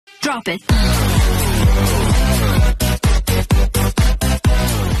Drop it.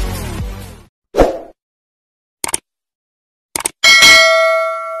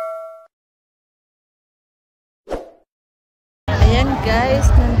 Ayan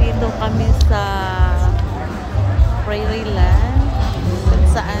guys, nandito kami sa Prairie Land kung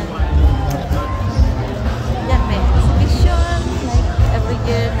saan yan, may exhibition like every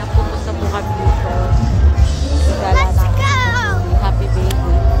year na pupunta po kami dito. Let's go! Happy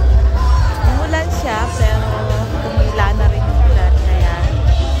baby. Umulan siya pero tumila na rin yung ulan, kaya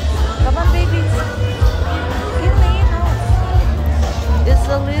come on baby, give me, you know, it's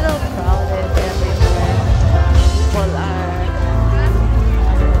a little crowded everywhere. People are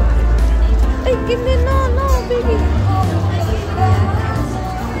ay, give me, no, baby.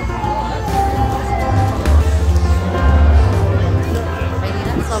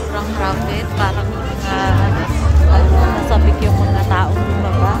 Ayan, sobrang crowded. Parang nasabik yung mga taong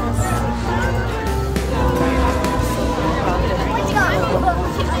lumabas.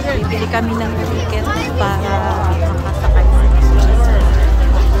 Bibili kami ng ticket para makasakay sa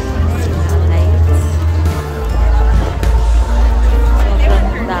lights.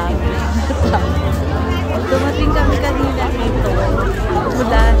 Sobrang dami. Dumating kami kanina dito.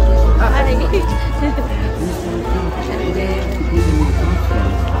 Ulan. Ay.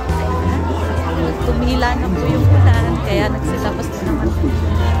 Tumila na po yung ulan. Kaya nagsilabas na naman po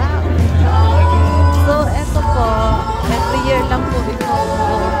yung tao. So, eto po. Every year lang po ito.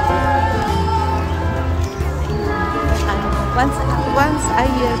 Once a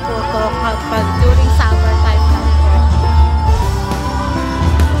year po ito. Kapag during summer time lang po.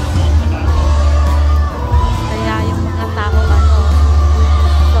 Tao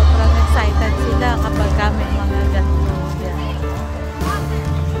sobrang excited sila kapag kami mga ganito.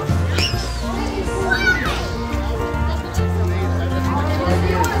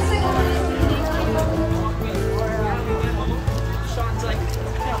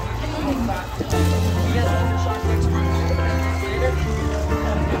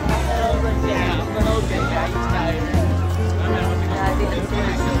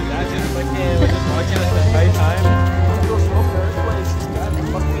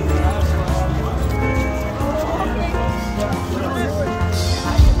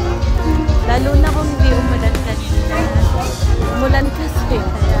 Lalo na kung hindi umulan kanina. Umulan kasi.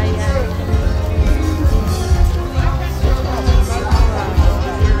 Kaya yan.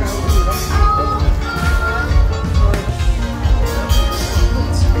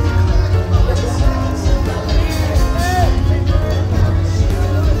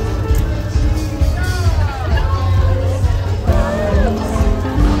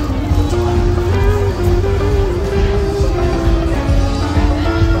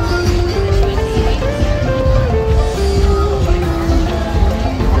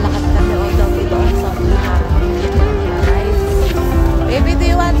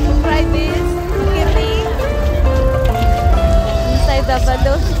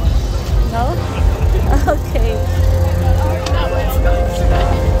 No? Okay.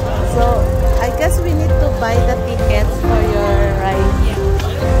 So, I guess we need to buy the tickets for your ride.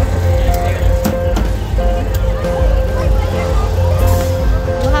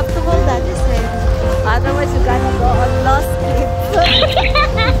 You have to hold that, is it? Otherwise, you're gonna go on lost kids.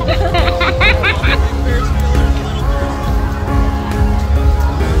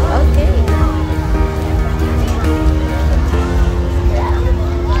 Okay.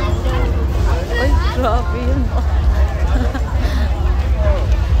 Grabe yun, oh.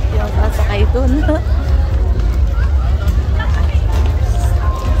 Yung sasakay dun.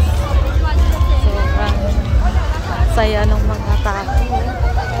 Sobrang saya ng mga tao.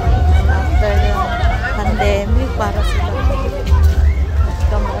 After yung pandemic, para sila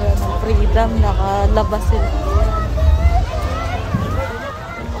nagkamara ng freedom, nakalabas sila.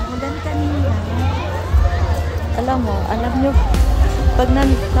 Umulan kanina. Alam nyo, pag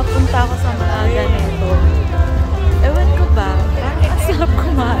napunta ako sa mga ganito, ewan ko ba, parang ang sarap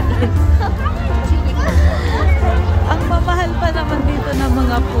kumain. Ang mamahal pa naman dito ng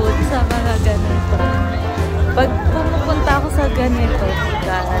mga food sa mga ganito. Pag pumupunta ako sa ganito,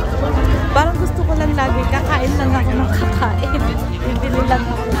 parang gusto ko lang lagi, kakain lang ako ng kakain. Bibili lang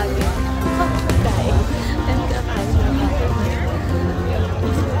ako lagi. Kakain. And kakain lang ako.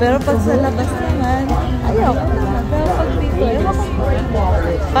 Pero pag sa labas naman, ayaw ko naman. Pero pag dito,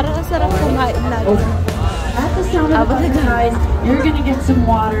 parang ang sarap kumain lagi. At the sound of the butterflies, you're gonna get some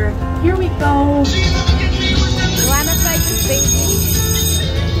water. Here we go. You wanna try this, baby?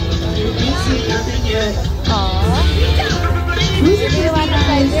 Aww. Do you wanna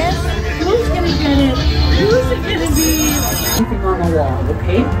try this? Who's gonna get it? Who's it gonna be? Anything on the wall,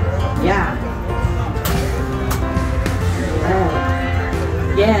 okay? Yeah.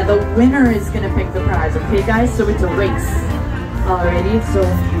 Yeah, the winner is gonna pick the prize, okay guys? So it's a race. Alrighty, so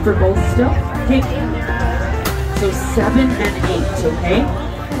for both still. Okay. So 7 and 8, okay?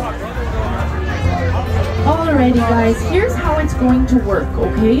 Alrighty guys, here's how it's going to work,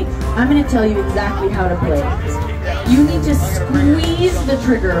 okay? I'm gonna tell you exactly how to play. You need to squeeze the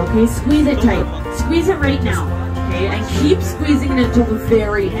trigger, okay? Squeeze it tight. Squeeze it right now, okay? And keep squeezing it until the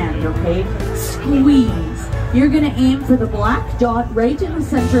very end, okay? Squeeze. You're gonna aim for the black dot right in the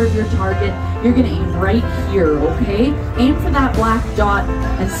center of your target. You're gonna aim right here, okay? Aim for that black dot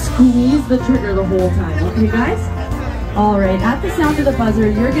and squeeze the trigger the whole time, okay guys? All right, at the sound of the buzzer,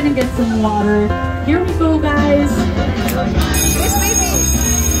 you're gonna get some water. Here we go, guys. Squeeze, baby.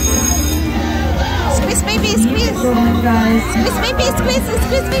 Squeeze, baby, squeeze. Go on, guys. Squeeze, baby, squeeze,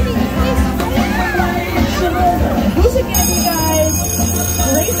 squeeze, baby, squeeze. Who's again, you guys?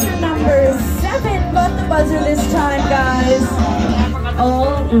 Place your numbers. 7, but the buzzer this time, guys.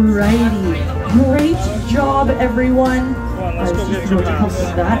 Alrighty. Great job, everyone.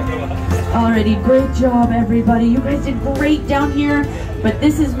 Alrighty, great job, everybody. You guys did great down here, but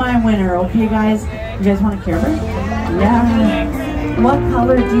this is my winner, okay, guys? You guys want a camera? Yeah. What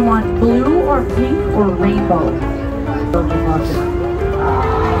color do you want? Blue or pink or rainbow?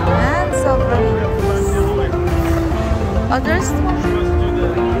 Yan, sobrang bilis. Oh, there's one.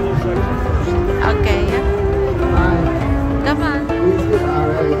 Okay, yeah. Come on.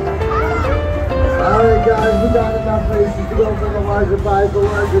 Alright guys, we got enough races to go for the larger prize, the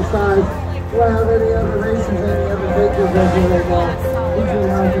larger size. Do I have any other races, any other pictures as you may know? These are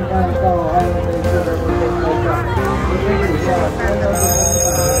how you find a follow all the things that we're going to make up.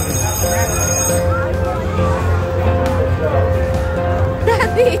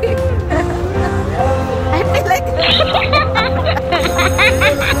 Daddy! I feel like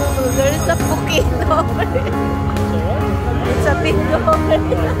there is a Pokino. It's a bingo.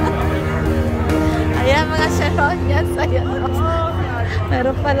 Ayan mga Sharonians, ayan o.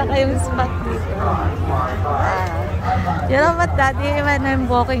 Meron pala kayong spot dito. You know what, Daddy, when I'm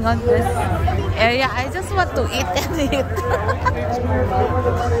walking on this area, I just want to eat and eat.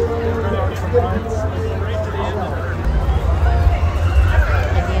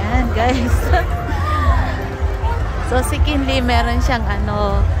 Ayan, guys. So, si Kinley, meron siyang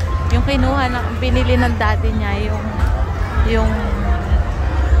ano, yung kinuha, binili ng daddy niya, yung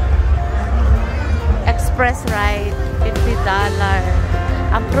express ride, $50.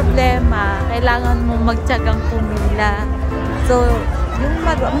 Ang problema, kailangan mo magtiyagang pumila. So, yung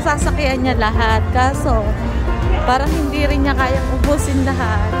masasakyan niya lahat. Kaso, parang hindi rin niya kayang ubusin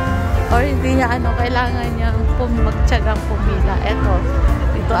lahat. Or hindi niya kailangan niya magtiyagang pumila. Eto,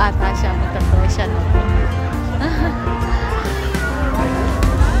 dito ata siya, magtatry siya ng pumila.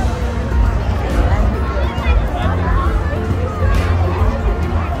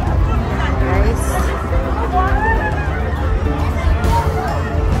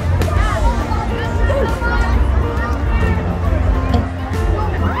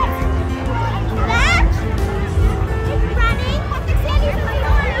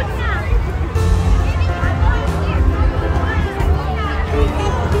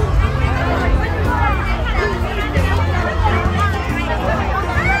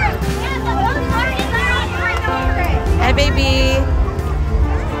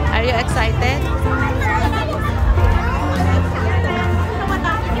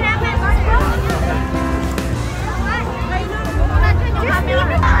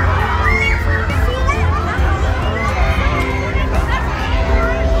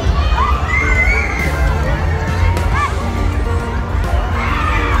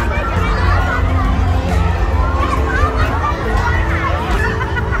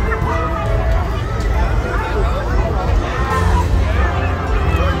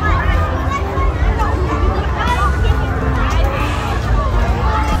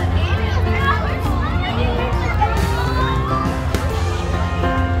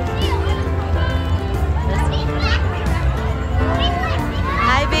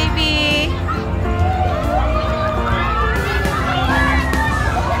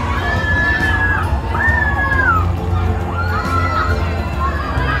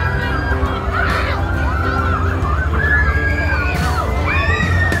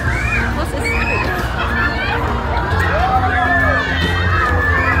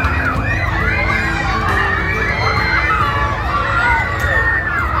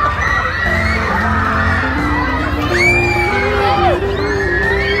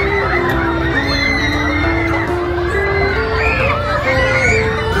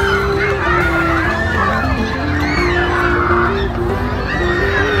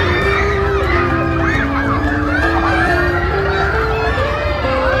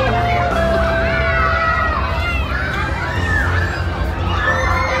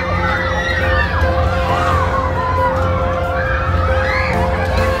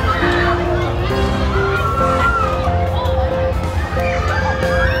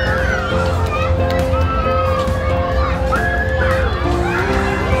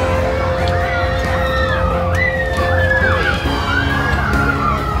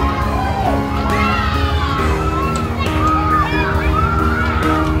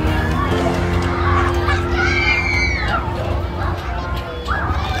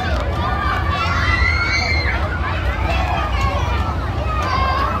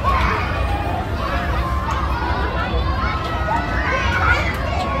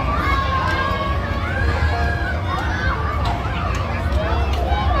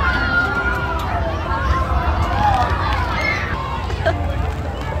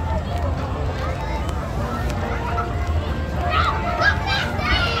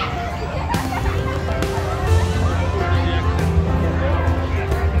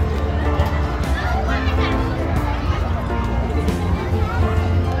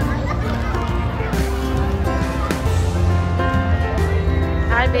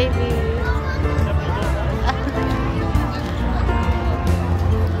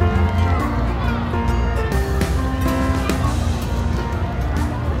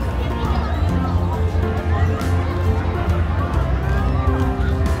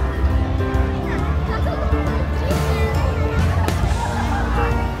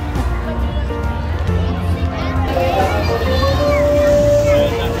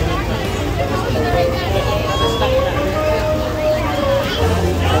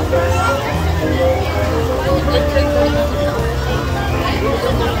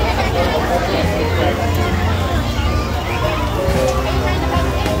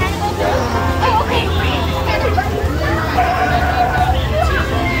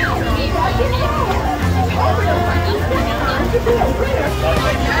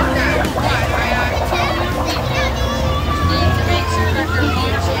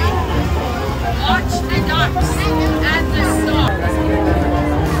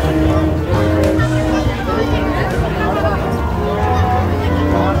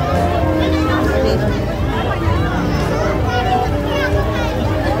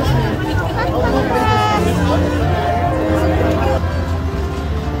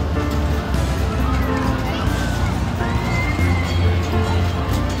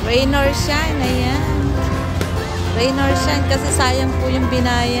 Trainers yan kasi sayang po yung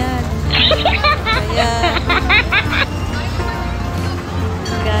binayad. Kaya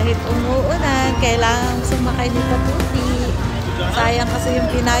kahit umuulan, kailangan sumakay nito puti. Sayang kasi yung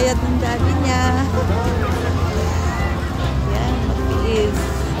binayad ng daddy niya. Yan, magtiis.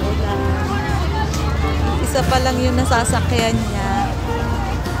 Ulan. Isa pa lang yung nasasakyan niya.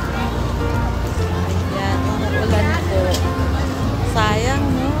 Ayan, umuulan po. Sayang,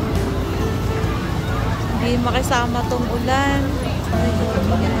 no? Hindi makisama tong ulan.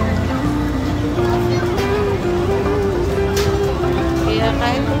 Kaya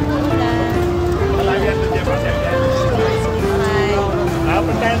kahit umuulan.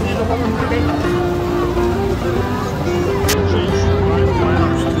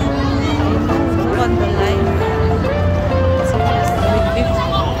 On the line.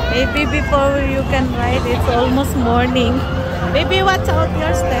 Maybe before you can ride, it's almost morning. Maybe watch out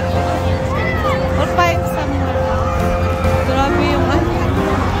your step. Or find somewhere else. Grabe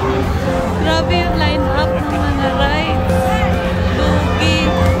yung line up ng mga rides. Lugi.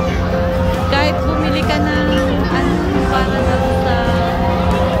 Kahit bumili ka ng para daw sa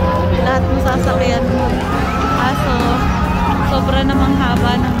lahat ng sasakyan mo. Kaso, sobra namang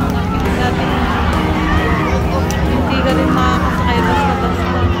haba ng mga piligabi. Hindi ka rin makakasakay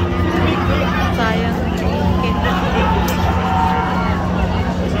basta-basta. Sayang.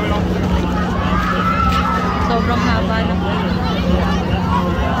 Sobrang haba ng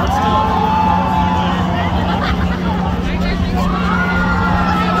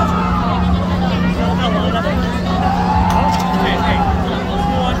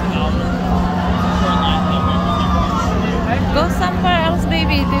go somewhere else,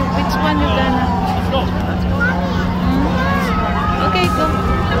 baby. Which one you gonna? Okay, go.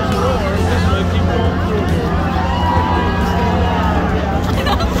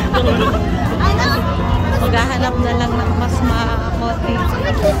 Maghahanap na lang ng mas ma-motive.